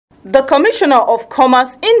The Commissioner of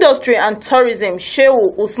Commerce, Industry and Tourism,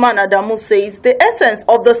 Shehu Usman Adamu, says the essence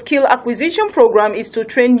of the skill acquisition program is to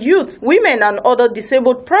train youth, women and other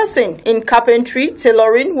disabled persons in carpentry,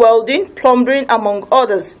 tailoring, welding, plumbing, among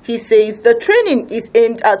others. He says the training is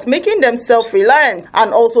aimed at making them self-reliant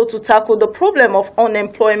and also to tackle the problem of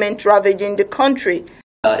unemployment ravaging the country.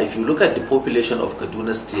 If you look at the population of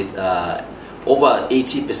Kaduna State, over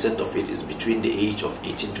 80% of it is between the age of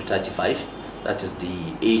 18 to 35. That is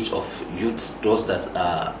the age of youth, those that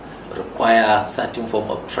require certain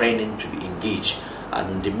form of training to be engaged.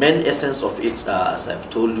 And the main essence of it, as I've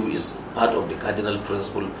told you, is part of the cardinal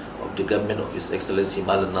principle of the government of His Excellency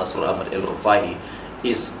Malam Nasir Ahmad El-Rufai,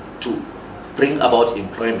 is to bring about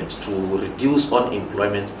employment, to reduce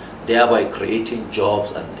unemployment, thereby creating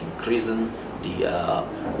jobs and increasing the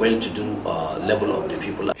well-to-do level of the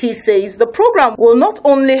people. He says the program will not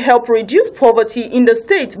only help reduce poverty in the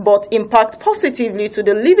state but impact positively to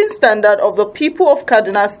the living standard of the people of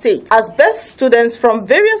Kaduna State, as best students from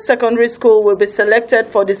various secondary schools will be selected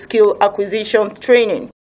for the skill acquisition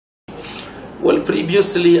training. Well,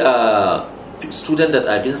 previously, students that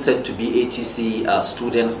have been sent to BATC are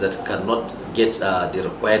students that cannot get the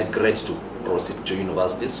required grade to proceed to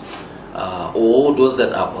universities. Or those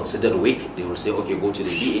that are considered weak, they will say, okay, go to the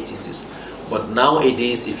BATCs. But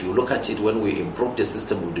nowadays, if you look at it, when we improve the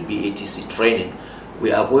system with the BATC training,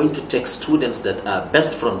 we are going to take students that are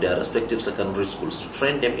best from their respective secondary schools to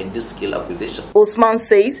train them in this skill acquisition. Usman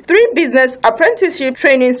says 3 business apprenticeship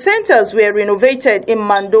training centers were renovated in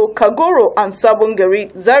Mando, Kagoro and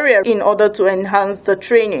Sabongari, Zaria in order to enhance the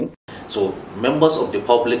training. So members of the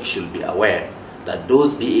public should be aware that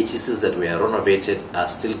those BATCs that were renovated are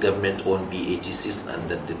still government-owned BATCs, and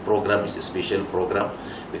that the program is a special program,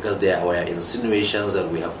 because there were insinuations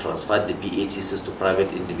that we have transferred the BATCs to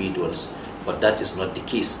private individuals, but that is not the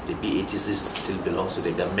case. The BATCs still belongs to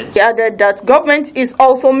the government. He added that government is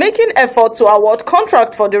also making effort to award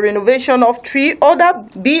contract for the renovation of 3 other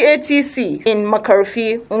BATC in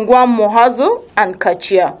Makarfi, Ngwam Mohazu and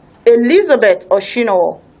Kachia. Elizabeth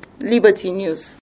Oshino, Liberty News.